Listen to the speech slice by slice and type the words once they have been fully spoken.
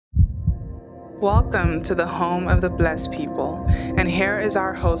Welcome to the home of the blessed people, and here is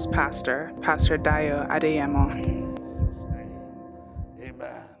our host pastor, Pastor Dayo, Adeyemo.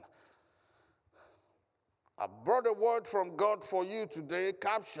 Amen. I brought a word from God for you today,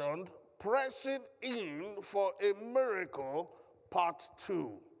 captioned, Pressing In for a Miracle, Part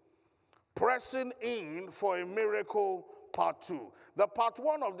 2. Pressing In for a Miracle, Part 2. The Part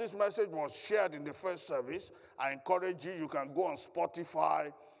 1 of this message was shared in the first service. I encourage you, you can go on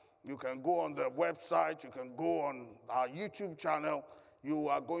Spotify, you can go on the website, you can go on our YouTube channel. You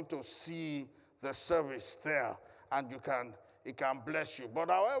are going to see the service there, and it can bless you.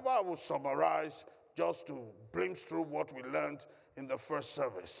 But however, I will summarize just to glimpse through what we learned in the first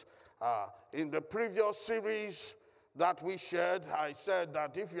service. In the previous series that we shared, I said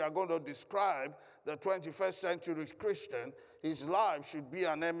that if you are going to describe the 21st century Christian, his life should be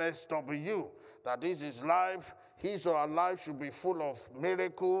an MSW. That is, his life, his or her life should be full of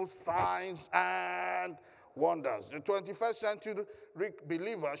miracles, signs, and wonders. The 21st century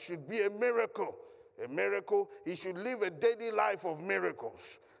believer should be a miracle. A miracle, he should live a daily life of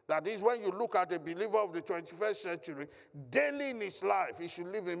miracles. That is, when you look at a believer of the 21st century, daily in his life, he should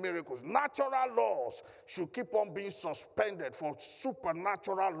live in miracles. Natural laws should keep on being suspended for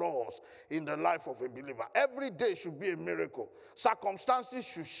supernatural laws in the life of a believer. Every day should be a miracle. Circumstances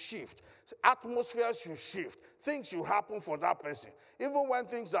should shift. Atmospheres should shift. Things should happen for that person. Even when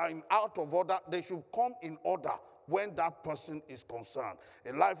things are out of order, they should come in order when that person is concerned.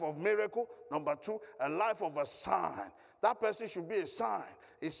 A life of miracle. Number 2, a life of a sign. That person should be a sign.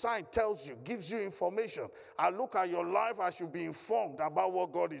 A sign tells you, gives you information. I look at your life, I should be informed about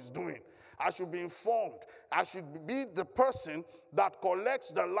what God is doing. I should be informed. I should be the person that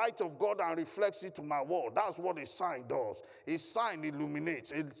collects the light of God and reflects it to my world. That's what a sign does. A sign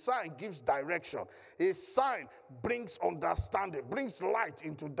illuminates. A sign gives direction. A sign brings understanding, brings light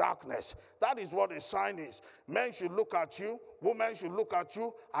into darkness. That is what a sign is. Men should look at you. Women should look at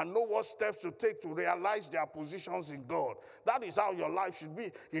you and know what steps to take to realize their positions in God. That is how your life should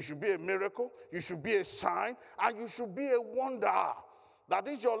be. You should be a miracle. You should be a sign. And you should be a wonder. That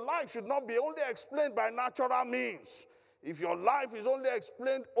is, your life should not be only explained by natural means. If your life is only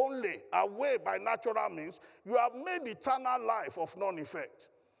explained away by natural means, you have made eternal life of none effect.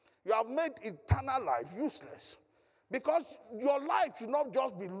 You have made eternal life useless. Because your life should not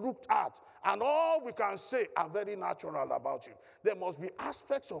just be looked at and all we can say are very natural about you. There must be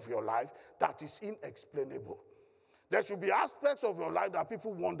aspects of your life that is inexplainable. There should be aspects of your life that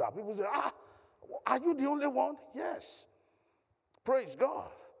people wonder. People say, are you the only one? Yes. Praise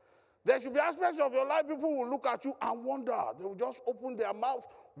God. There should be aspects of your life people will look at you and wonder. They will just open their mouth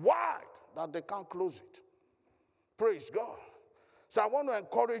wide that they can't close it. Praise God. So I want to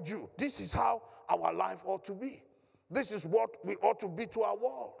encourage you. This is how our life ought to be. This is what we ought to be to our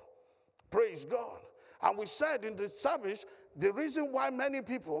world. Praise God. And we said in the service, the reason why many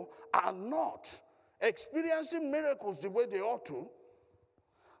people are not experiencing miracles the way they ought to,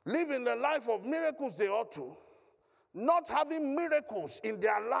 living the life of miracles they ought to, not having miracles in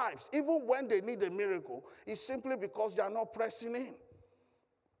their lives, even when they need a miracle, is simply because they are not pressing in.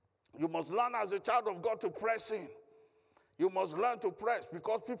 You must learn as a child of God to press in. You must learn to press,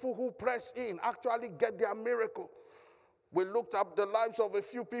 because people who press in actually get their miracle. We looked up the lives of a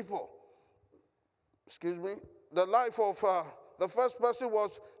few people. The life of the first person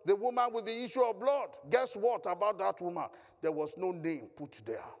was the woman with the issue of blood. Guess what about that woman? There was no name put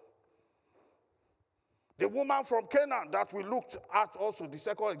there. The woman from Canaan that we looked at also, the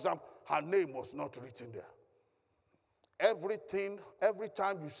second example, her name was not written there. Every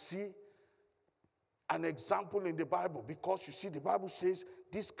time you see an example in the Bible, because you see the Bible says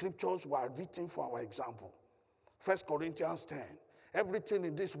these scriptures were written for our example. 1 Corinthians 10. Everything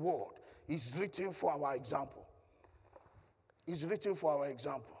in this world is written for our example. It's written for our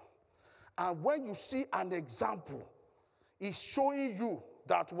example. And when you see an example, it's showing you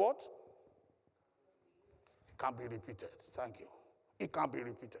that what? Can be repeated. Thank you. It can be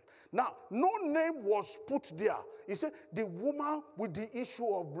repeated. Now, no name was put there. He said, the woman with the issue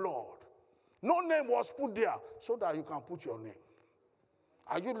of blood. No name was put there so that you can put your name.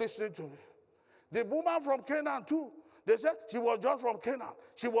 Are you listening to me? The woman from Canaan too. They said she was just from Canaan.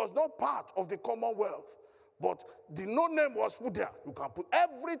 She was not part of the Commonwealth. But the no name was put there. You can put,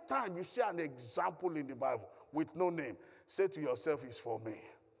 every time you see an example in the Bible with no name, say to yourself, it's for me.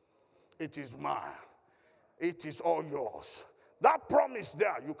 It is mine. It is all yours. That promise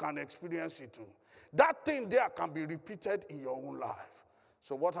there, you can experience it too. That thing there can be repeated in your own life.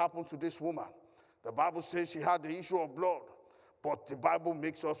 So what happened to this woman? The Bible says she had the issue of blood, but the Bible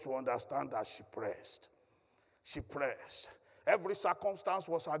makes us to understand that she pressed. She pressed. Every circumstance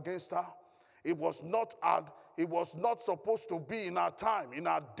was against her. It was not supposed to be in our time. In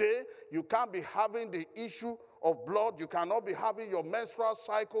our day, you can't be having the issue of blood. You cannot be having your menstrual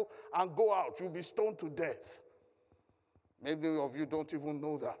cycle and go out. You'll be stoned to death. Many of you don't even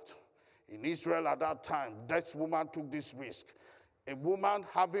know that. In Israel at that time, that woman took this risk. A woman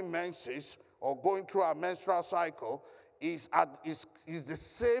having menses or going through a menstrual cycle is the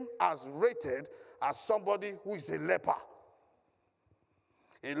same as rated as somebody who is a leper.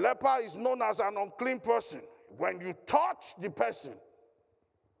 A leper is known as an unclean person. When you touch the person,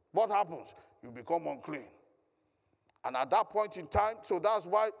 what happens? You become unclean. And at that point in time, so that's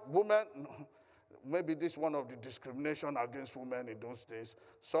why women, maybe this is one of the discrimination against women in those days.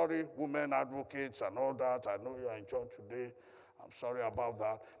 Sorry, women advocates and all that. I know you are in church today. I'm sorry about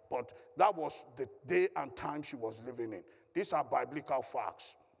that. But that was the day and time she was living in. These are biblical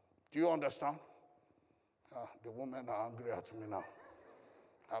facts. Do you understand? The women are angry at me now.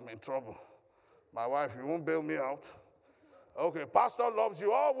 I'm in trouble. My wife, you won't bail me out. Okay, pastor loves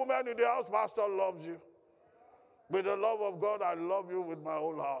you. All women in the house, pastor loves you. With the love of God, I love you with my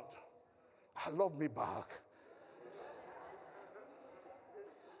whole heart. I love me back.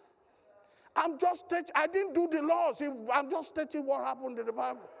 I didn't do the laws. I'm just stating what happened in the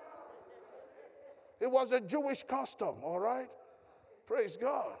Bible. It was a Jewish custom, all right? Praise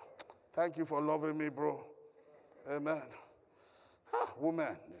God. Thank you for loving me, bro. Amen.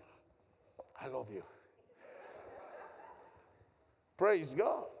 Woman, I love you. Praise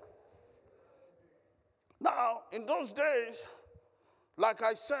God. Now, in those days, like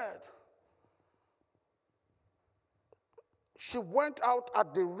I said, she went out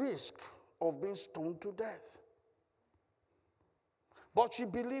at the risk of being stoned to death. But she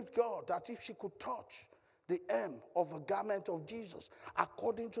believed God that if she could touch the hem of the garment of Jesus,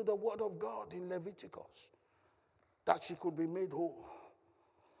 according to the word of God in Leviticus, that she could be made whole.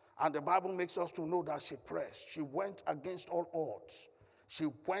 And the Bible makes us to know that she pressed. She went against all odds. She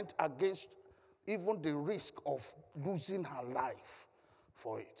went against even the risk of losing her life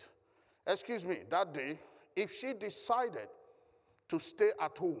for it. Excuse me, that day, if she decided to stay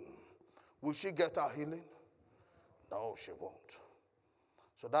at home, will she get her healing? No, she won't.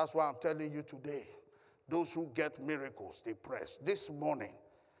 So that's why I'm telling you today, those who get miracles, they press. This morning,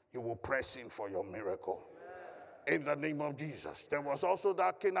 you will press in for your miracle. In the name of Jesus. There was also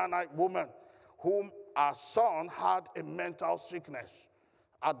that Canaanite woman whom her son had a mental sickness.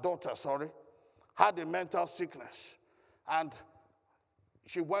 Her daughter, had a mental sickness. And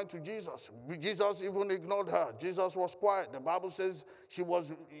she went to Jesus. Jesus even ignored her. Jesus was quiet. The Bible says he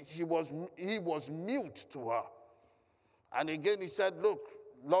was mute to her. And again he said, look,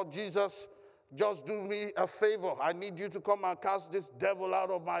 Lord Jesus, just do me a favor. I need you to come and cast this devil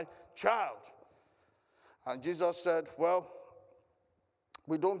out of my child. And Jesus said, well,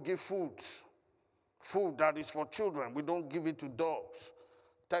 we don't give food that is for children. We don't give it to dogs.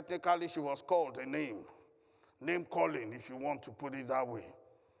 Technically, she was called a name calling, if you want to put it that way.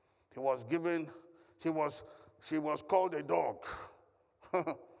 She was called a dog.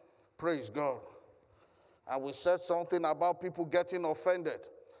 Praise God. And we said something about people getting offended.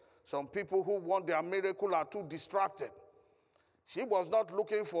 Some people who want their miracle are too distracted. She was not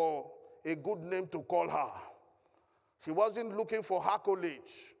looking for a good name to call her. She wasn't looking for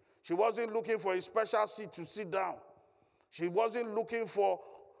accolades. She wasn't looking for a special seat to sit down. She wasn't looking for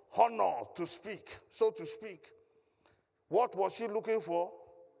honor to speak, so to speak. What was she looking for?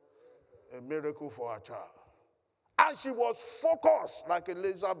 A miracle for her child. And she was focused like a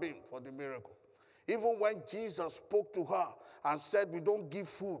laser beam for the miracle. Even when Jesus spoke to her and said, we don't give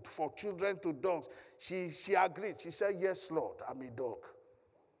food for children to dogs, she agreed. She said, yes, Lord, I'm a dog.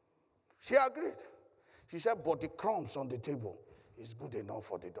 She agreed. She said, but the crumbs on the table is good enough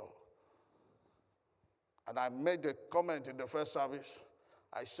for the dog. And I made a comment in the first service.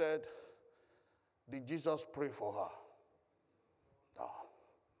 I said, did Jesus pray for her? No.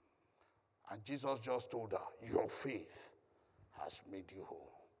 And Jesus just told her, your faith has made you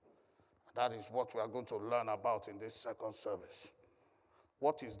whole. And that is what we are going to learn about in this second service.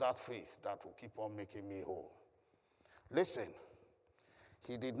 What is that faith that will keep on making me whole? Listen,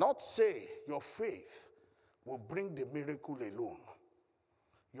 he did not say your faith will bring the miracle alone.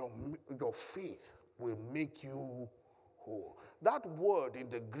 Your faith will make you whole. That word in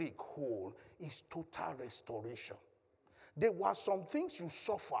the Greek, whole, is total restoration. There were some things you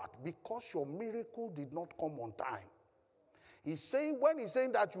suffered because your miracle did not come on time. When he's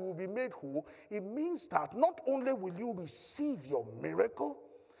saying that you will be made whole, it means that not only will you receive your miracle,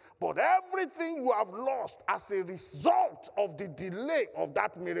 but everything you have lost as a result of the delay of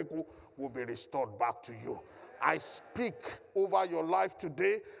that miracle will be restored back to you. I speak over your life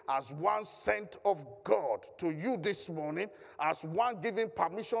today as one sent of God to you this morning, as one giving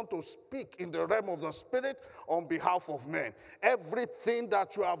permission to speak in the realm of the Spirit on behalf of men. Everything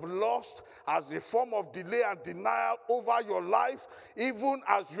that you have lost as a form of delay and denial over your life, even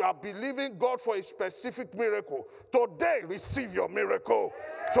as you are believing God for a specific miracle, today receive your miracle.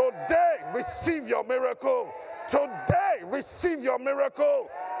 Today receive your miracle. Today receive your miracle.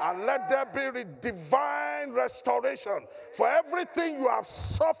 And let there be divine restoration for everything you have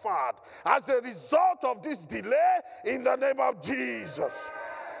suffered as a result of this delay in the name of Jesus.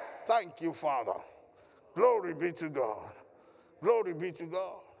 Thank you, Father. Glory be to God. Glory be to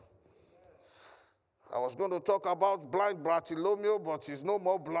God. I was going to talk about blind Bartholomew, but he's no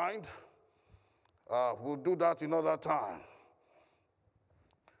more blind. We'll do that another time.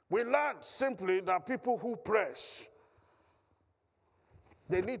 We learned simply that people who press,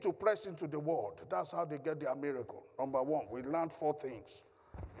 they need to press into the word. That's how they get their miracle. Number one, we learned 4 things.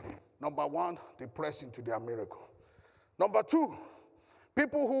 Number one, they press into their miracle. Number two,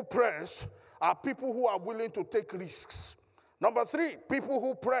 people who press are people who are willing to take risks. Number 3, people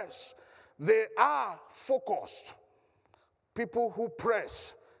who press, they are focused. People who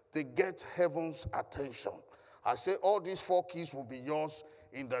press, they get heaven's attention. I say all these 4 keys will be yours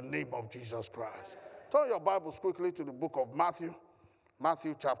in the name of Jesus Christ. Turn your Bibles quickly to the book of Matthew.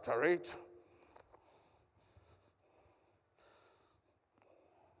 Matthew chapter 8.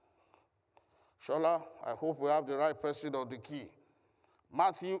 Shola, I hope we have the right person on the key.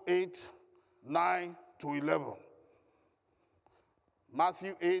 Matthew 8, 9 to 11.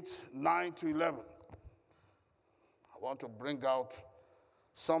 Matthew 8, 9 to 11. I want to bring out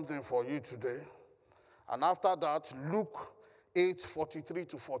something for you today. And after that, Luke 8, 43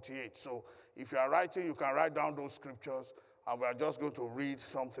 to 48. So if you are writing, you can write down those scriptures, and we are just going to read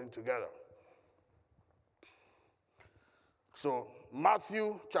something together. So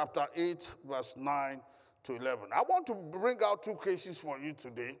Matthew chapter 8, verse 9 to 11. I want to bring out 2 cases for you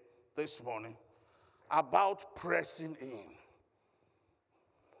today, this morning, about pressing in.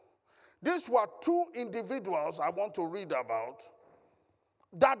 These were 2 individuals I want to read about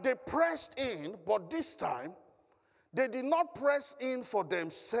that they pressed in, but this time, they did not press in for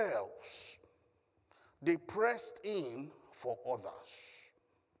themselves. They pressed in for others.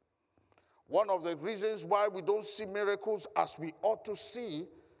 One of the reasons why we don't see miracles as we ought to see,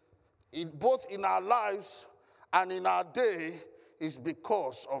 both in our lives and in our day, is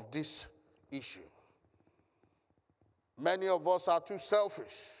because of this issue. Many of us are too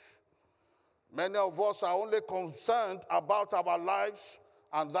selfish. Many of us are only concerned about our lives,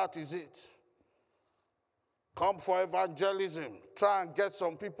 and that is it. Come for evangelism. Try and get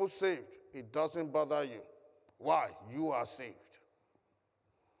some people saved. It doesn't bother you. Why? You are saved.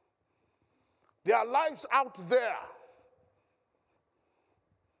 There are lives out there.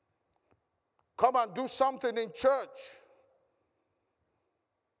 Come and do something in church.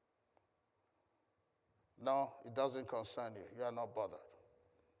 No, it doesn't concern you. You are not bothered.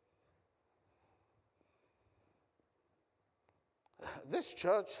 This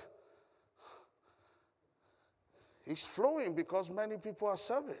church is flowing because many people are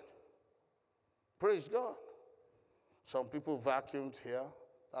serving. Praise God. Some people vacuumed here.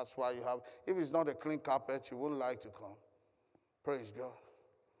 That's why you have, if it's not a clean carpet, you wouldn't like to come. Praise God.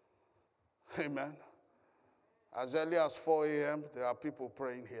 Amen. As early as 4 a.m., there are people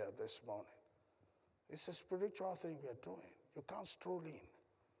praying here this morning. It's a spiritual thing we're doing. You can't stroll in.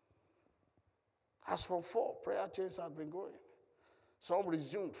 As from 4, prayer chains have been going. Some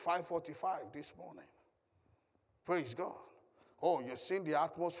resumed 5:45 this morning. Praise God. Oh, you've seen the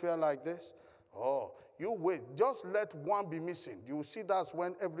atmosphere like this? Oh, you wait. Just let one be missing. You will see that's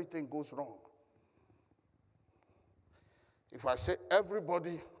when everything goes wrong. If I say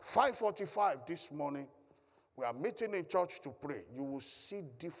everybody, 5:45 this morning, we are meeting in church to pray, you will see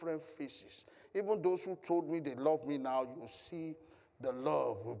different faces. Even those who told me they love me now, you will see the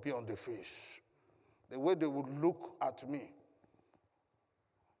love will be on the face. The way they would look at me.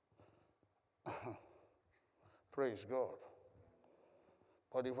 Praise God.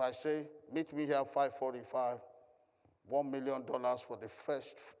 But if I say, meet me here 5:45, $1 million for the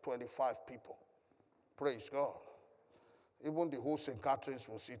first 25 people. Praise God. Even the whole St. Catherine's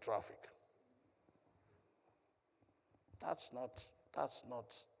will see traffic. That's not life.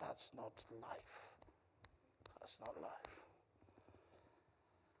 That's not life.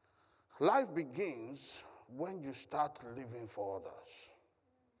 Life begins when you start living for others.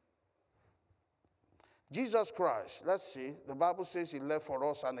 Jesus Christ, let's see, the Bible says he left for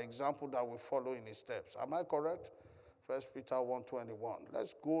us an example that we follow in his steps. Am I correct? 1 Peter 1:21.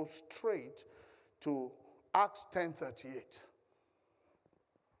 Let's go straight to Acts 10:38.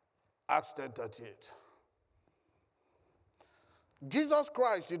 Acts 10:38. Jesus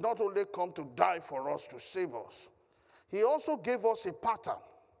Christ did not only come to die for us, to save us. He also gave us a pattern.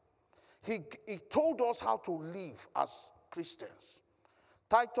 He told us how to live as Christians.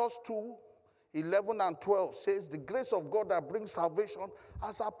 Titus 2:11 and 12 says, the grace of God that brings salvation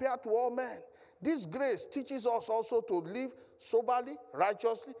has appeared to all men. This grace teaches us also to live soberly,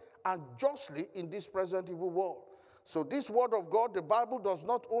 righteously, and justly in this present evil world. So this word of God, the Bible, does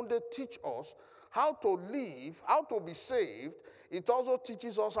not only teach us how to live, how to be saved, it also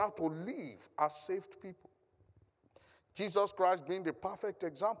teaches us how to live as saved people. Jesus Christ being the perfect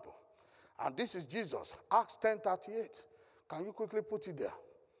example. And this is Jesus. Acts 10:38. Can you quickly put it there?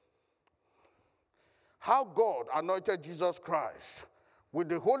 How God anointed Jesus Christ with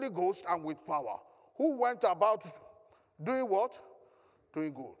the Holy Ghost and with power, who went about doing what?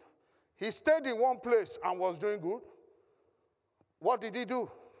 Doing good. He stayed in one place and was doing good. What did he do?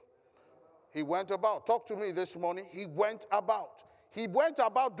 He went about. Talk to me this morning. He went about. He went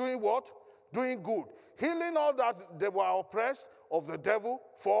about doing what? Doing good. Healing all that they were oppressed of the devil,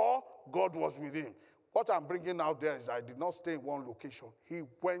 for God was with him. What I'm bringing out there is I did not stay in one location. He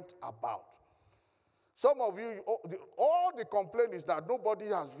went about. Some of you, all the complaint is that nobody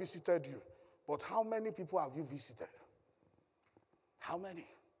has visited you. But how many people have you visited? How many?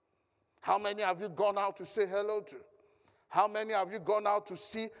 How many have you gone out to say hello to? How many have you gone out to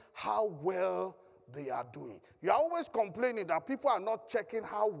see how well they are doing? You're always complaining that people are not checking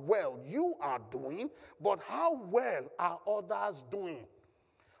how well you are doing, but how well are others doing?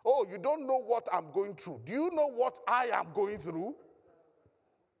 Oh, you don't know what I'm going through. Do you know what I am going through?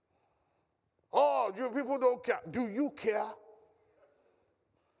 Oh, you people don't care. Do you care?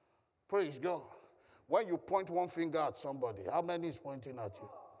 Praise God. When you point one finger at somebody, how many is pointing at you?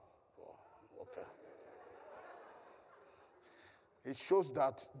 Oh, okay. It shows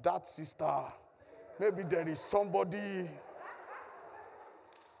that sister, maybe there is somebody.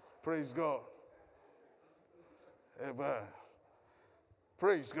 Praise God. Amen.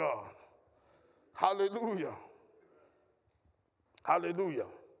 Praise God. Hallelujah. Hallelujah.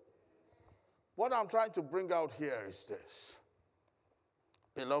 What I'm trying to bring out here is this.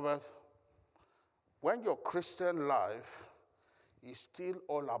 Beloved, when your Christian life is still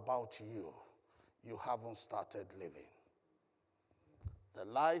all about you, you haven't started living.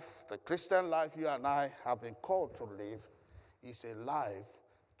 The Christian life you and I have been called to live is a life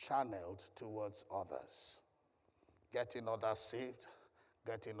channeled towards others. Getting others saved,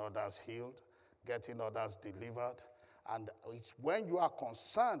 getting others healed, getting others delivered. And it's when you are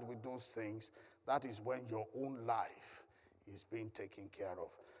concerned with those things, that is when your own life is being taken care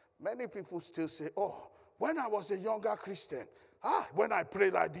of. Many people still say, oh, when I was a younger Christian, when I pray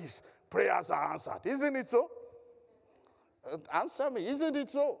like this, prayers are answered. Isn't it so? Answer me, isn't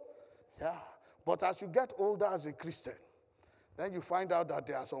it so? Yeah. But as you get older as a Christian, then you find out that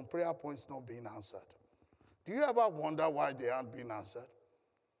there are some prayer points not being answered. Do you ever wonder why they aren't being answered?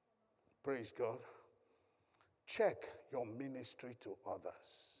 Praise God. Check your ministry to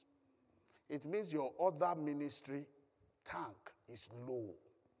others. It means your other ministry tank is low.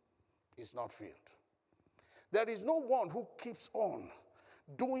 It's not filled. There is no one who keeps on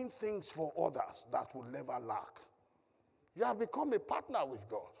doing things for others that will never lack. You have become a partner with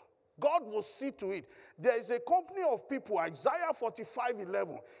God. God will see to it. There is a company of people, Isaiah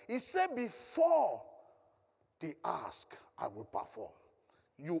 45:11. He said, before they ask, I will perform.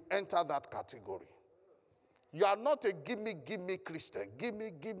 You enter that category. You are not a gimme Christian.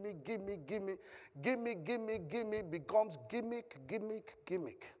 Gimme becomes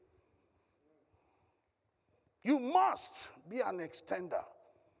gimmick. You must be an extender.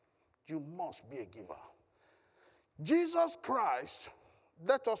 You must be a giver. Jesus Christ,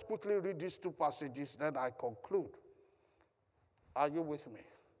 let us quickly read these two passages, then I conclude. Are you with me?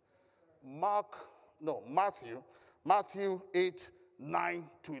 Matthew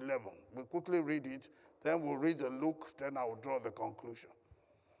 8:9-11. We'll quickly read it, then we'll read the Luke, then I will draw the conclusion.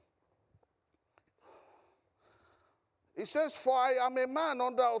 It says, for I am a man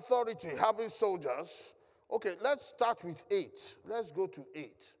under authority, having soldiers. Okay, let's start with 8. Let's go to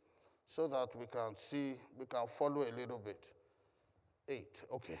 8 so that we can follow a little bit. 8,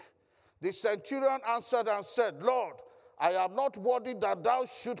 okay. The centurion answered and said, Lord, I am not worthy that thou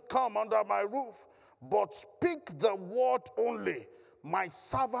should come under my roof, but speak the word only. My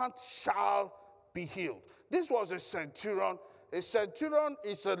servant shall be healed. This was a centurion. A centurion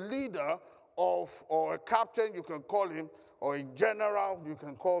is a leader of, or a captain, you can call him, or a general, you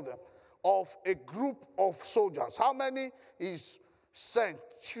can call them, of a group of soldiers. How many is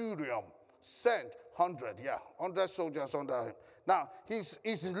centurion? Cent. 100, yeah. 100 soldiers under him. Now, he's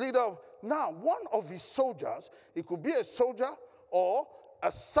the leader of... Now, one of his soldiers, it could be a soldier or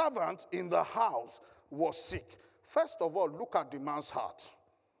a servant in the house, was sick. First of all, look at the man's heart.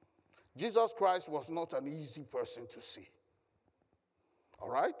 Jesus Christ was not an easy person to see. All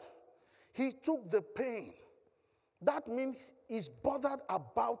right? He took the pain. That means he's bothered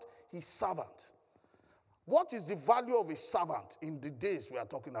about his servant. What is the value of a servant in the days we are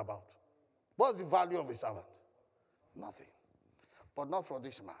talking about? What's the value of a servant? Nothing. But not for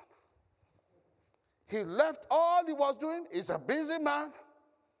this man. He left all he was doing. He's a busy man.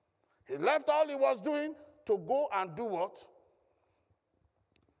 He left all he was doing to go and do what?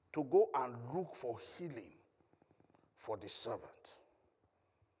 To go and look for healing for the servant.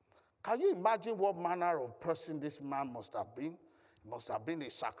 Can you imagine what manner of person this man must have been? He must have been a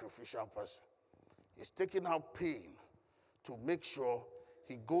sacrificial person. He's taking out pain to make sure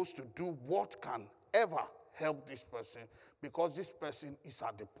he goes to do what can ever help this person, because this person is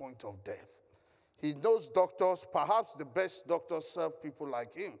at the point of death. He knows doctors, perhaps the best doctors serve people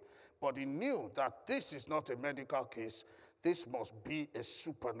like him, but he knew that this is not a medical case. This must be a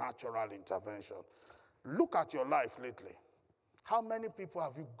supernatural intervention. Look at your life lately. How many people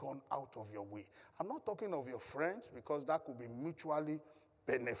have you gone out of your way? I'm not talking of your friends, because that could be mutually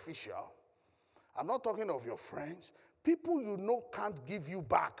beneficial. I'm not talking of your friends. People you know can't give you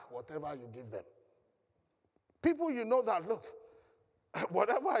back whatever you give them. People you know that, look,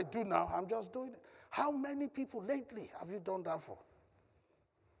 whatever I do now, I'm just doing it. How many people lately have you done that for?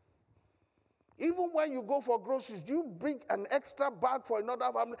 Even when you go for groceries, you bring an extra bag for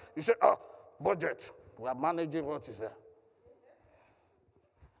another family. You say, budget. We are managing what is there.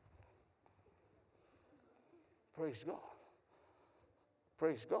 Praise God.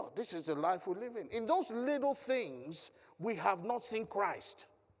 Praise God. This is the life we live in. In those little things, we have not seen Christ.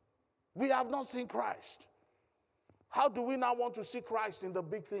 We have not seen Christ. How do we now want to see Christ in the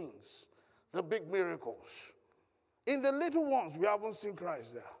big things, the big miracles? In the little ones, we haven't seen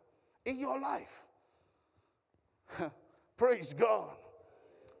Christ there. In your life. Praise God.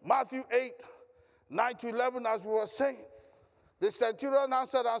 Matthew 8, 9 to 11, as we were saying. The centurion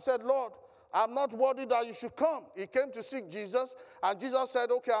answered and said, Lord, I'm not worthy that you should come. He came to seek Jesus, and Jesus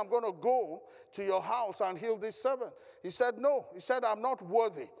said, okay, I'm going to go to your house and heal this servant. He said, no. He said, I'm not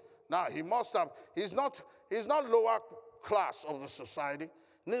worthy. Now, he must have, he's not lower class of the society,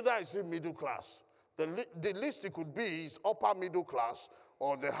 neither is he middle class. The least it could be is upper middle class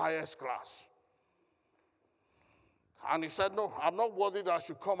or the highest class. And he said, no, I'm not worthy that I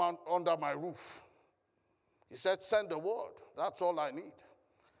should come under my roof. He said, send the word. That's all I need.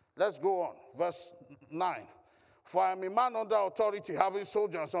 Let's go on. Verse 9. For I am a man under authority, having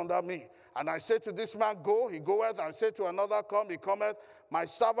soldiers under me. And I say to this man, go, he goeth. I say to another, come, he cometh. My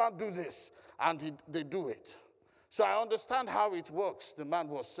servant do this. And they do it. So I understand how it works, the man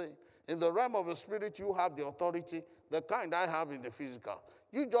was saying. In the realm of the spirit, you have the authority, the kind I have in the physical.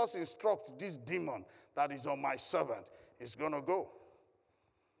 You just instruct this demon that is on my servant. It's going to go.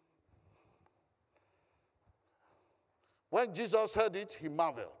 When Jesus heard it, he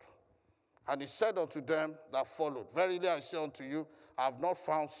marveled. And he said unto them that followed, verily I say unto you, I have not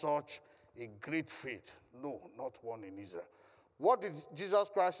found such a great faith. No, not one in Israel. What did Jesus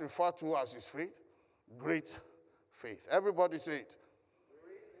Christ refer to as his faith? Great faith. Everybody say it.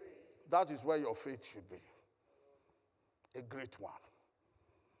 Great faith. That is where your faith should be. A great one.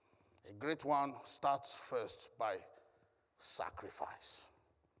 A great one starts first by sacrifice.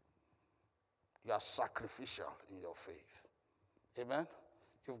 You are sacrificial in your faith. Amen?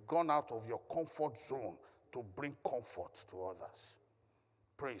 You've gone out of your comfort zone to bring comfort to others.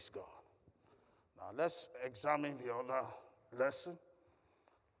 Praise God. Now let's examine the other lesson.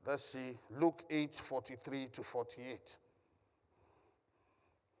 Let's see Luke 8, 43 to 48.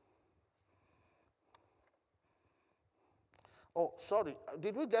 Oh, sorry.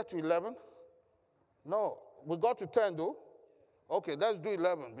 Did we get to 11? No. We got to 10 though? Okay, let's do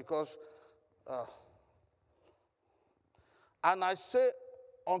 11 because... and I say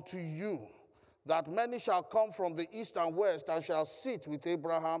unto you that many shall come from the east and west and shall sit with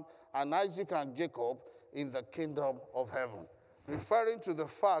Abraham and Isaac and Jacob in the kingdom of heaven. Referring to the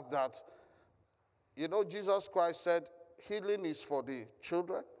fact that, Jesus Christ said healing is for the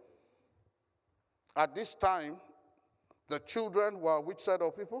children. At this time, the children were which set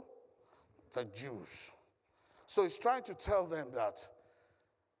of people? The Jews. So he's trying to tell them that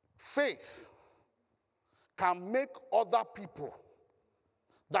faith can make other people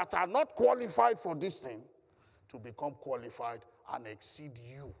that are not qualified for this thing to become qualified and exceed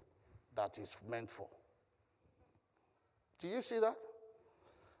you that is meant for. Do you see that?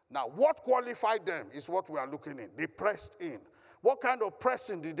 Now, what qualified them is what we are looking in. They pressed in. What kind of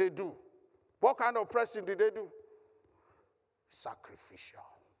pressing did they do? What kind of pressing did they do? Sacrificial.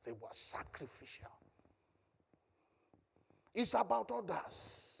 They were sacrificial. It's about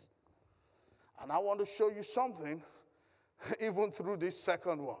others. And I want to show you something, even through this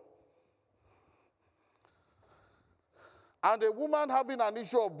second one. And a woman having an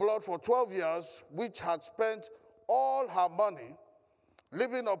issue of blood for 12 years, which had spent all her money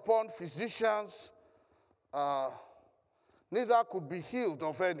living upon physicians, neither could be healed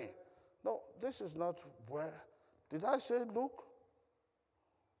of any. No, this is not where. Did I say Luke?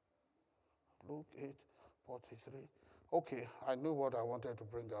 Luke 8:43. Okay, I knew what I wanted to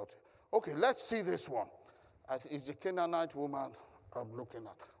bring out. Okay, let's see this one. It's the Canaanite woman I'm looking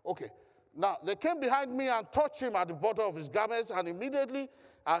at. Okay, now they came behind me and touched him at the border of his garments, and immediately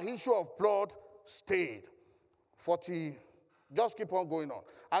an issue of blood stayed. 40, just keep on going on.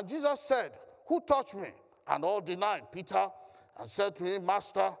 And Jesus said, "Who touched me?" And all denied Peter and said to him,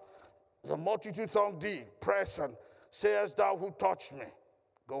 "Master, the multitude thronged thee, press, and sayest thou, who touched me?"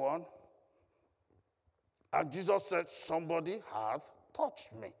 Go on. And Jesus said, "Somebody hath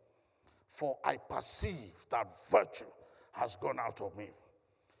touched me, for I perceive that virtue has gone out of me."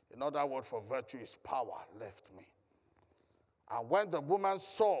 Another word for virtue is power left me. And when the woman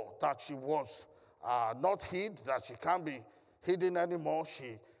saw that she was not hid, that she can't be hidden anymore,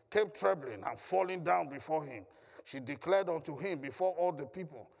 she came trembling and falling down before him. She declared unto him before all the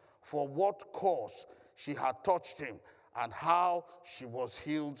people for what cause she had touched him and how she was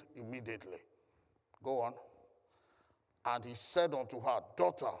healed immediately. Go on. And he said unto her,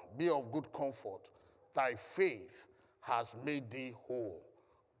 "Daughter, be of good comfort. Thy faith has made thee whole.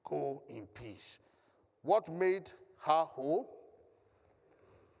 Go in peace." What made her whole?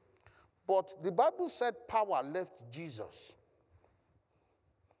 But the Bible said power left Jesus.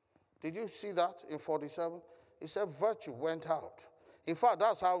 Did you see that in 47? It said virtue went out. In fact,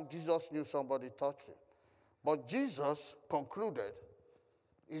 that's how Jesus knew somebody touched him. But Jesus concluded,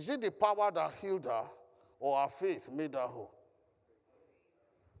 is it the power that healed her or her faith made her whole?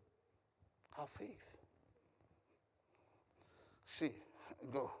 Her faith. See,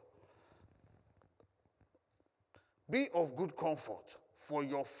 go. Be of good comfort, for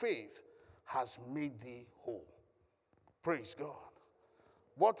your faith has made thee whole. Praise God.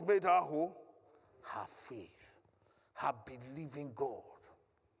 What made her whole? Her faith, her believing God,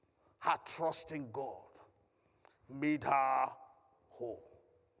 her trusting God made her whole.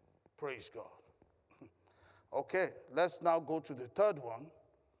 Praise God. Okay, let's now go to the third one.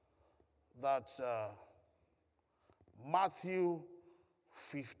 That's Matthew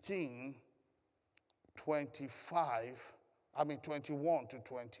 15, 21 to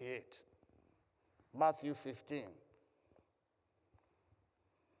 28. Matthew 15.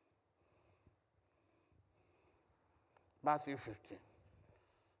 Matthew 15,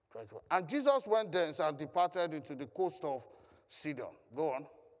 21. And Jesus went thence and departed into the coast of Sidon. Go on.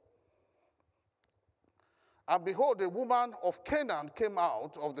 And behold, a woman of Canaan came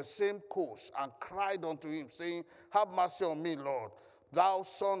out of the same coast and cried unto him, saying, "Have mercy on me, Lord, thou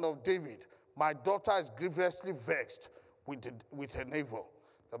son of David. My daughter is grievously vexed with an evil."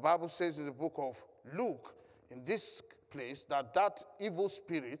 The Bible says in the book of Luke, in this place, that evil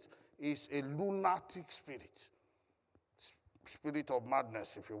spirit is a lunatic spirit. Spirit of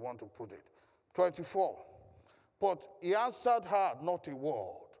madness, if you want to put it. 24. But he answered her not a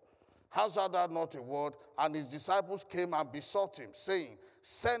word. Answered her not a word, and his disciples came and besought him, saying,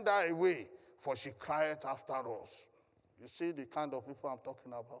 "Send her away, for she crieth after us." You see the kind of people I'm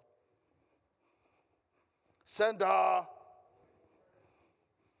talking about? Send her.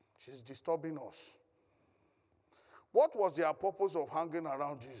 She's disturbing us. What was their purpose of hanging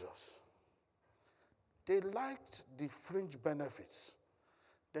around Jesus? They liked the fringe benefits.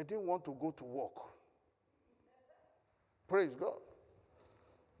 They didn't want to go to work. Praise God.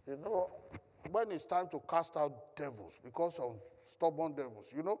 You know, when it's time to cast out devils, because of stubborn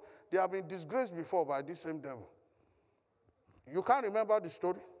devils, you know, they have been disgraced before by this same devil. You can't remember the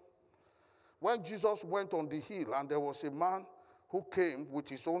story? When Jesus went on the hill and there was a man who came with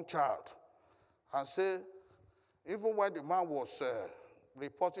his own child and said, even when the man was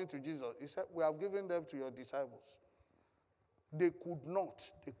reporting to Jesus, he said, "We have given them to your disciples." They could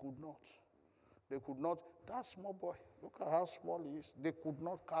not. That small boy, look at how small he is. They could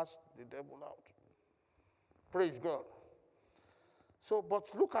not cast the devil out. Praise God. So,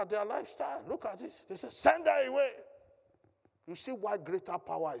 but look at their lifestyle. Look at this. They said, "Send her away." You see why greater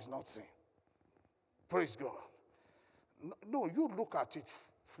power is not seen. Praise God. No, you look at it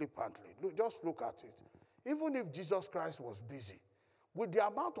flippantly. Just look at it. Even if Jesus Christ was busy, with the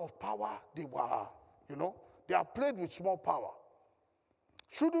amount of power they were, they have played with small power.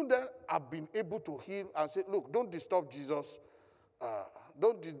 Shouldn't they have been able to heal and say, look, don't disturb Jesus.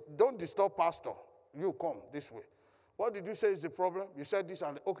 Don't disturb pastor. You come this way. What did you say is the problem? You said this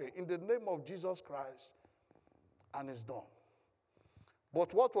and okay, in the name of Jesus Christ, and it's done.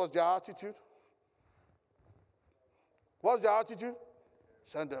 But what was their attitude? What's their attitude?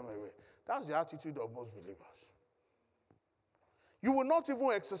 Send them away. That's the attitude of most believers. You will not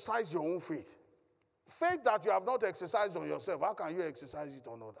even exercise your own faith. Faith that you have not exercised on yourself, how can you exercise it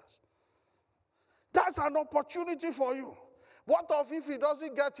on others? That's an opportunity for you. What if he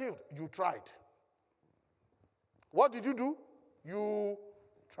doesn't get healed? You tried. What did you do? You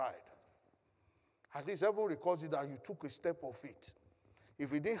tried. At least heaven records it that you took a step of faith.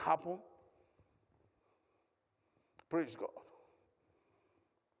 If it didn't happen, praise God.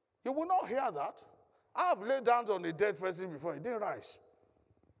 You will not hear that. I have laid hands on a dead person before. He didn't rise.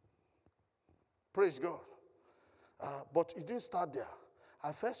 Praise God. But it didn't start there.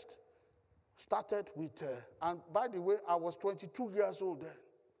 I first started with, and by the way, I was 22 years old then.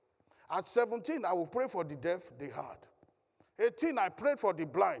 At 17, I would pray for the deaf, they heard. 18, I prayed for the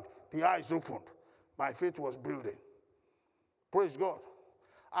blind, the eyes opened. My faith was building. Praise God.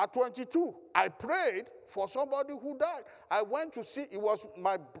 At 22, I prayed for somebody who died. I went to see, it was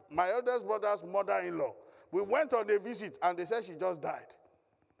my eldest brother's mother-in-law. We went on a visit, and they said she just died.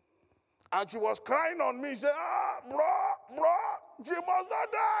 And she was crying on me. She said, bro, she must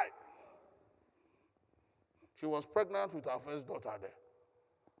not die. She was pregnant with her first daughter there.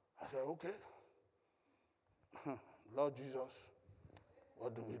 I said, okay. Lord Jesus,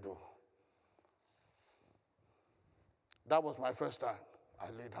 what do we do? That was my first time I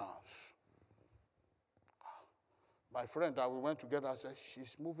laid hands. My friend that we went together said,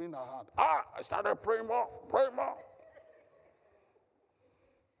 she's moving her hand. I started praying more.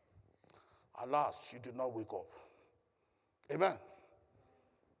 Alas, she did not wake up. Amen.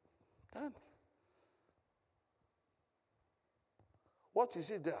 Then, what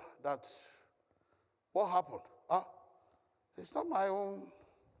is it there what happened? It's not my own.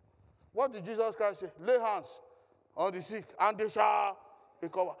 What did Jesus Christ say? Lay hands on the sick and they shall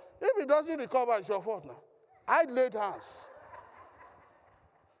recover. If it doesn't recover, it's your fault now. I laid hands.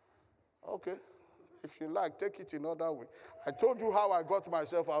 Okay. If you like, take it another way. I told you how I got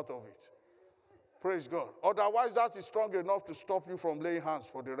myself out of it. Praise God. Otherwise, that is strong enough to stop you from laying hands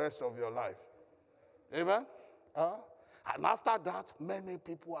for the rest of your life. Amen? And after that, many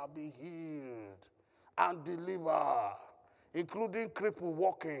people have been healed and delivered, including cripple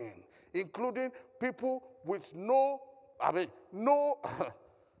walking, including people with no, I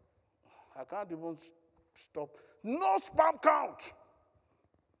can't even stop. No sperm count.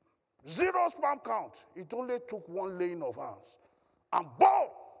 0 sperm count. It only took one laying of hands. And boom!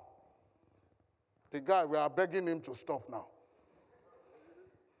 The guy, we are begging him to stop now.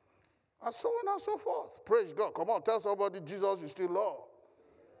 And so on and so forth. Praise God. Come on, tell somebody Jesus is still Lord.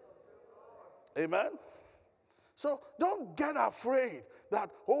 Amen? So don't get afraid that,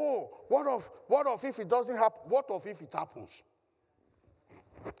 what if it doesn't happen? What if it happens?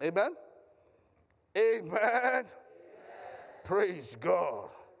 Amen? Amen? Amen. Praise God.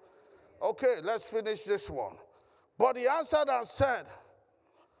 Okay, let's finish this one. But he answered and said,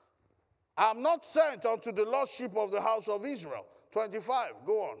 I am not sent unto the lost sheep of the house of Israel. 25,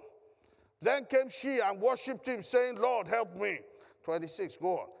 go on. Then came she and worshipped him, saying, Lord, help me. 26,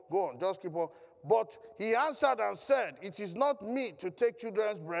 go on, just keep on. But he answered and said, it is not meet to take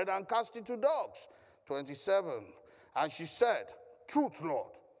children's bread and cast it to dogs. 27, and she said, truth,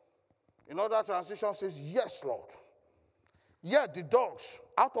 Lord. In other translation says, yes, Lord. Yet the dogs,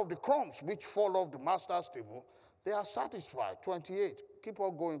 out of the crumbs which fall off the master's table, they are satisfied. 28, keep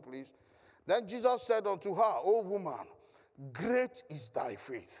on going, please. Then Jesus said unto her, O woman, great is thy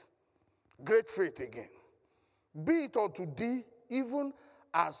faith. Great faith again. Be it unto thee even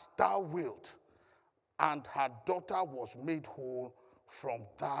as thou wilt. And her daughter was made whole from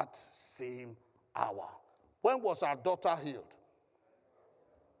that same hour. When was her daughter healed?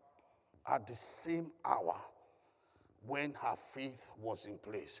 At the same hour when her faith was in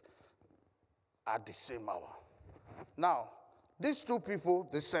place. At the same hour. Now, these two people,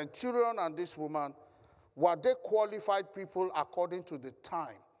 the centurion and this woman, were they qualified people according to the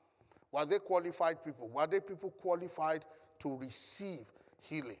time? Were they qualified people? Were they people qualified to receive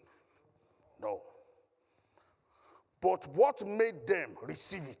healing? No. But what made them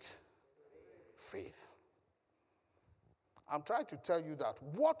receive it? Faith. I'm trying to tell you that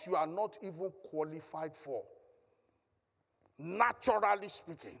what you are not even qualified for, naturally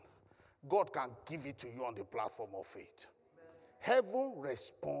speaking, God can give it to you on the platform of faith. heaven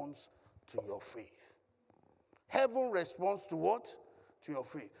responds to your faith. Heaven responds to what? To your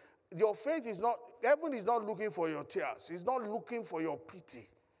faith. Your faith is not, heaven is not looking for your tears. It's not looking for your pity.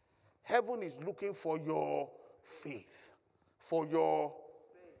 Heaven is looking for your faith. For your,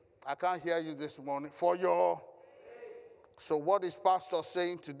 I can't hear you this morning. For your, so what is Pastor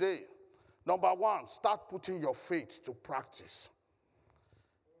saying today? Number one, start putting your faith to practice.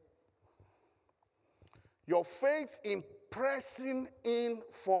 Your faith in pressing in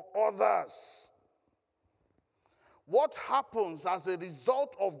for others. What happens as a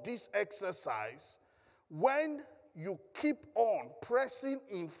result of this exercise when you keep on pressing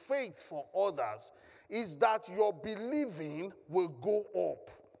in faith for others is that your believing will go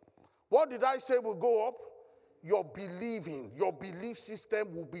up. What did I say will go up? Your believing, your belief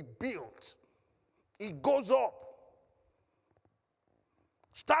system will be built. It goes up.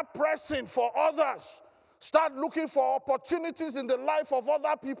 Start pressing for others. Start looking for opportunities in the life of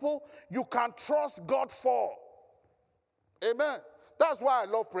other people you can trust God for. Amen. That's why I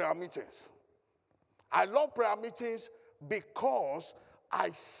love prayer meetings. I love prayer meetings because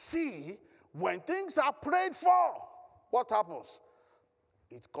I see when things are prayed for, what happens?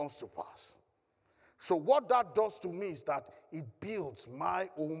 It comes to pass. So what that does to me is that it builds my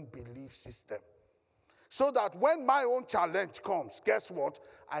own belief system. So that when my own challenge comes, guess what?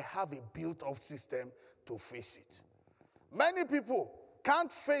 I have a built-up system to face it. Many people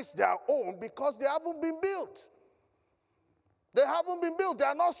can't face their own because they haven't been built. They haven't been built. They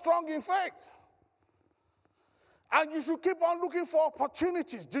are not strong in faith. And you should keep on looking for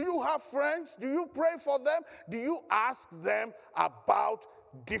opportunities. Do you have friends? Do you pray for them? Do you ask them about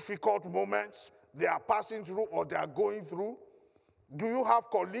difficult moments they are passing through or they are going through? Do you have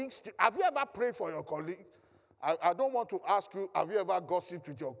colleagues? Have you ever prayed for your colleague? I don't want to ask you, have you ever gossiped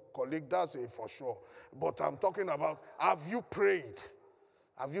with your colleague? That's a for sure. But I'm talking about, have you prayed?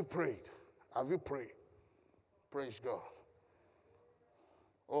 Have you prayed? Have you prayed? Praise God.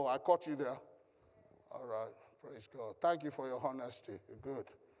 Oh, I caught you there. All right. Praise God. Thank you for your honesty. You're good.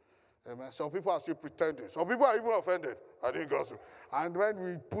 Amen. Some people are still pretending. Some people are even offended. I didn't gossip. And when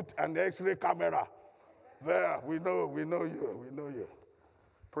we put an X-ray camera there, we know you.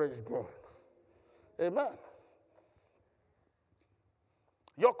 Praise God. Amen.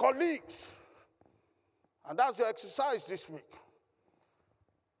 Your colleagues. And that's your exercise this week.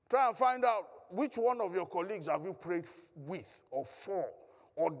 Try and find out which one of your colleagues have you prayed with or for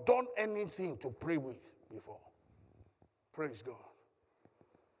or done anything to pray with before. Praise God.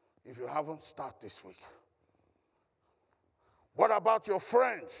 If you haven't, start this week. What about your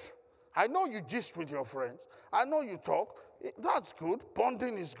friends? I know you gist with your friends. I know you talk. That's good.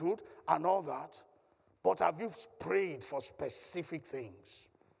 Bonding is good and all that. But have you prayed for specific things?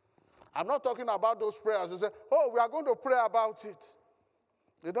 I'm not talking about those prayers. You say, oh, we are going to pray about it.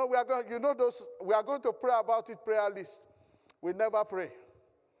 We are going to pray about it prayer list. We never pray.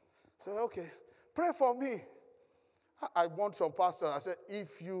 Say, okay, pray for me. I want some pastors. I said,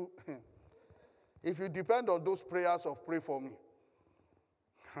 if you depend on those prayers of pray for me,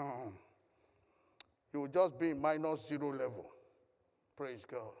 you will just be in -0 level. Praise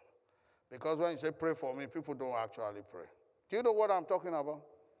God. Because when you say pray for me, people don't actually pray. Do you know what I'm talking about?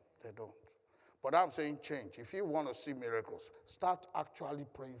 They don't. But I'm saying change. If you want to see miracles, start actually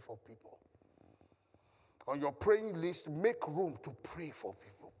praying for people. On your praying list, make room to pray for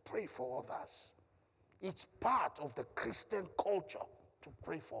people. Pray for others. It's part of the Christian culture to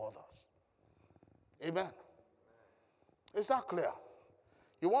pray for others. Amen. Is that clear?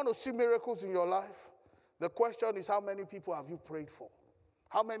 You want to see miracles in your life? The question is, how many people have you prayed for?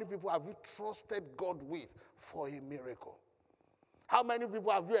 How many people have you trusted God with for a miracle? How many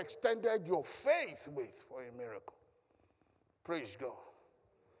people have you extended your faith with for a miracle? Praise God.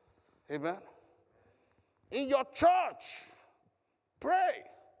 Amen. In your church, pray.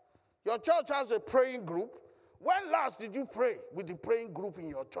 Your church has a praying group. When last did you pray with the praying group in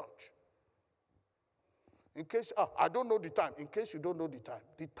your church? In case, I don't know the time. In case you don't know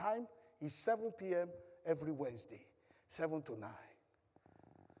the time is 7 p.m. every Wednesday, 7 to 9.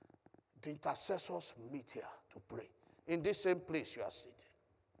 The intercessors meet here to pray. In this same place you are sitting.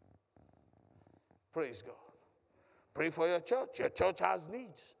 Praise God. Pray for your church. Your church has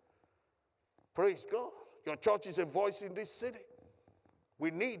needs. Praise God. Your church is a voice in this city. We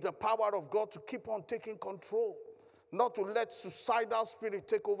need the power of God to keep on taking control. Not to let suicidal spirit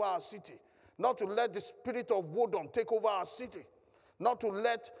take over our city. Not to let the spirit of Wodom take over our city. Not to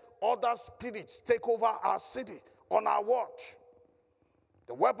let other spirits take over our city on our watch.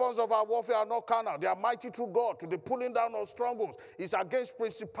 The weapons of our warfare are not carnal. They are mighty through God to the pulling down of strongholds. It's against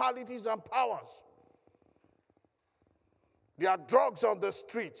principalities and powers. There are drugs on the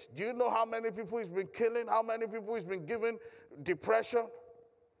street. Do you know how many people he's been killing? How many people he's been giving depression?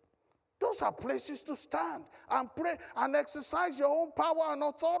 Those are places to stand and pray and exercise your own power and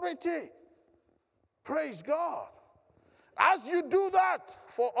authority. Praise God. As you do that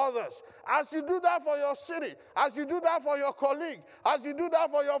for others, as you do that for your city, as you do that for your colleague, as you do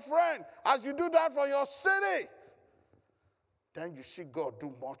that for your friend, as you do that for your city, then you see God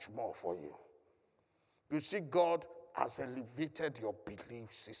do much more for you. You see God has elevated your belief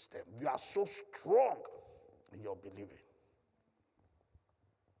system. You are so strong in your believing.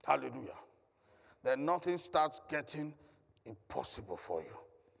 Hallelujah. Then nothing starts getting impossible for you.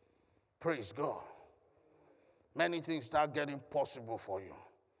 Praise God. Many things start getting possible for you.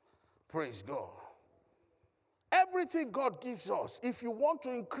 Praise God. Everything God gives us, if you want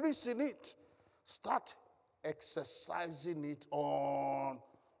to increase in it, start exercising it on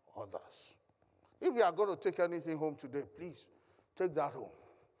others. If you are going to take anything home today, please take that home.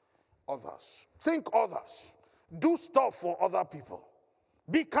 Others. Think others. Do stuff for other people.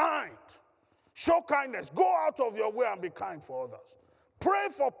 Be kind. Show kindness. Go out of your way and be kind for others. Pray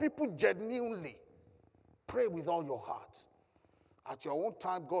for people genuinely. Pray with all your heart. At your own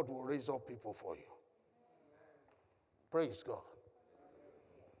time, God will raise up people for you. Praise God.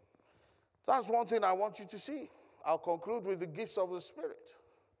 That's one thing I want you to see. I'll conclude with the gifts of the Spirit.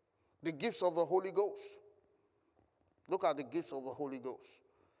 The gifts of the Holy Ghost. Look at the gifts of the Holy Ghost.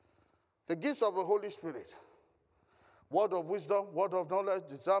 The gifts of the Holy Spirit. Word of wisdom, word of knowledge,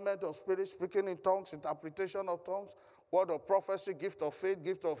 discernment of spirit, speaking in tongues, interpretation of tongues, word of prophecy, gift of faith,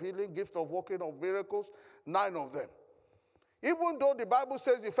 gift of healing, gift of working of miracles, 9 of them. Even though the Bible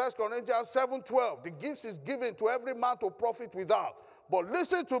says in 1 Corinthians 7:12, the gifts is given to every man to profit without. But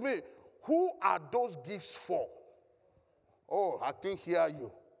listen to me, who are those gifts for? Oh, I didn't hear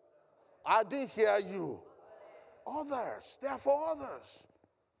you. I didn't hear you. Others. They are for others.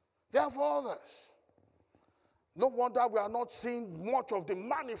 They are for others. No wonder we are not seeing much of the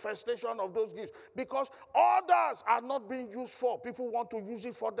manifestation of those gifts, because others are not being used for. People want to use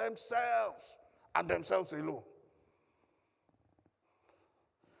it for themselves and themselves alone.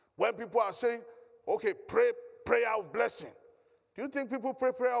 When people are saying, okay, pray prayer of blessing. Do you think people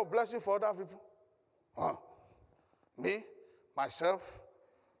pray prayer of blessing for other people? Me, myself,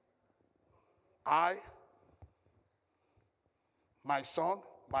 I, my son,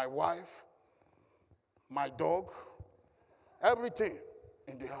 my wife, my dog, everything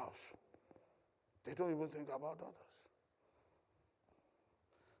in the house. They don't even think about others.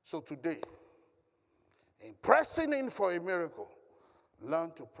 So today, in pressing in for a miracle,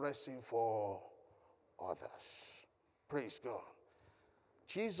 learn to press in for others. Praise God.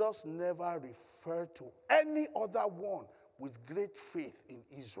 Jesus never referred to any other one with great faith in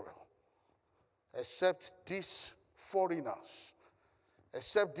Israel, except these foreigners,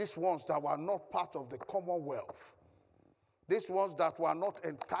 except these ones that were not part of the commonwealth, these ones that were not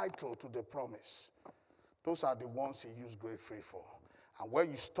entitled to the promise. Those are the ones he used great faith for. And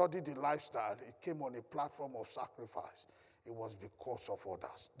when you study the lifestyle, it came on a platform of sacrifice. It was because of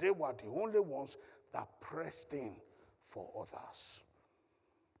others. They were the only ones that pressed in for others.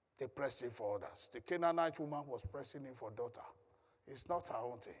 They pressed in for others. The Canaanite woman was pressing in for daughter. It's not her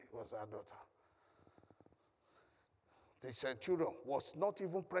own thing, it was her daughter. The centurion was not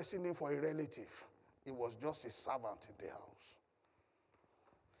even pressing in for a relative. It was just a servant in the house.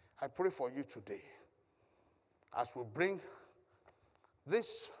 I pray for you today, as we bring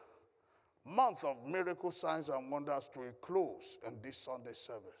this month of miracle signs and wonders to a close in this Sunday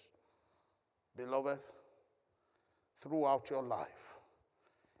service. Beloved, throughout your life,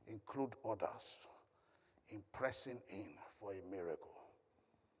 include others in pressing in for a miracle.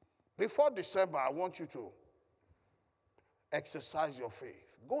 Before December, I want you to exercise your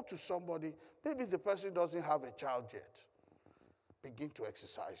faith. Go to somebody, maybe the person doesn't have a child yet. Begin to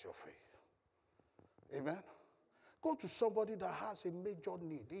exercise your faith. Amen? Go to somebody that has a major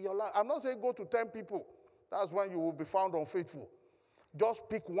need in your life. I'm not saying go to 10 people. That's when you will be found unfaithful. Just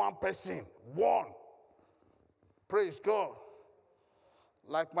pick one person. One. Praise God.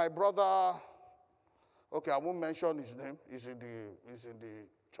 Like my brother, okay, I won't mention his name. He's in the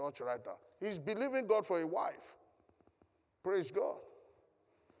church right now. He's believing God for a wife. Praise God.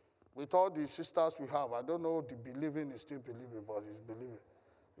 With all the sisters we have, I don't know the believing is still believing, but he's believing.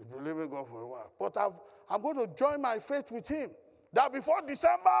 He's believing God for a while. But I'm going to join my faith with him, that before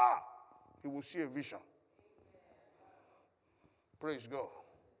December, he will see a vision. Praise God.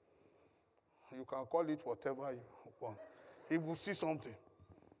 You can call it whatever you want. He will see something.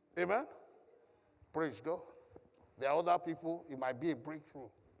 Amen? Praise God. There are other people, it might be a breakthrough.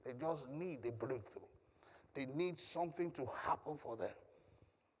 They just need a breakthrough. they need something to happen for them,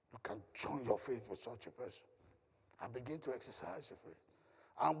 you can join your faith with such a person and begin to exercise your faith.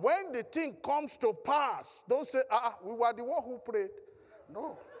 And when the thing comes to pass, don't say, we were the one who prayed.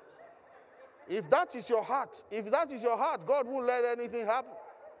 No. If that is your heart, God won't let anything happen.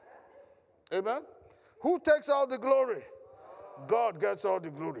 Amen? Who takes all the glory? God gets all the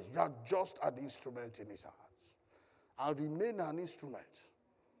glory. You are just an instrument in his hands. And remain an instrument.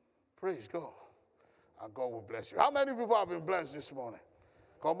 Praise God. And God will bless you. How many people have been blessed this morning?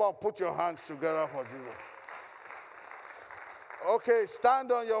 Come on, put your hands together for Jesus. Okay,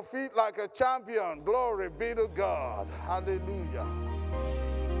 stand on your feet like a champion. Glory be to God. Hallelujah.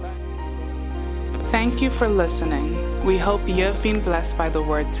 Thank you for listening. We hope you have been blessed by the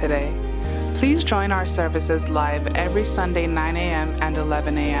word today. Please join our services live every Sunday 9 a.m. and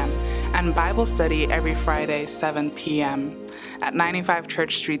 11 a.m. and Bible study every Friday 7 p.m. at 95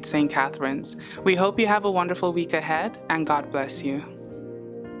 Church Street, St. Catharines. We hope you have a wonderful week ahead, and God bless you.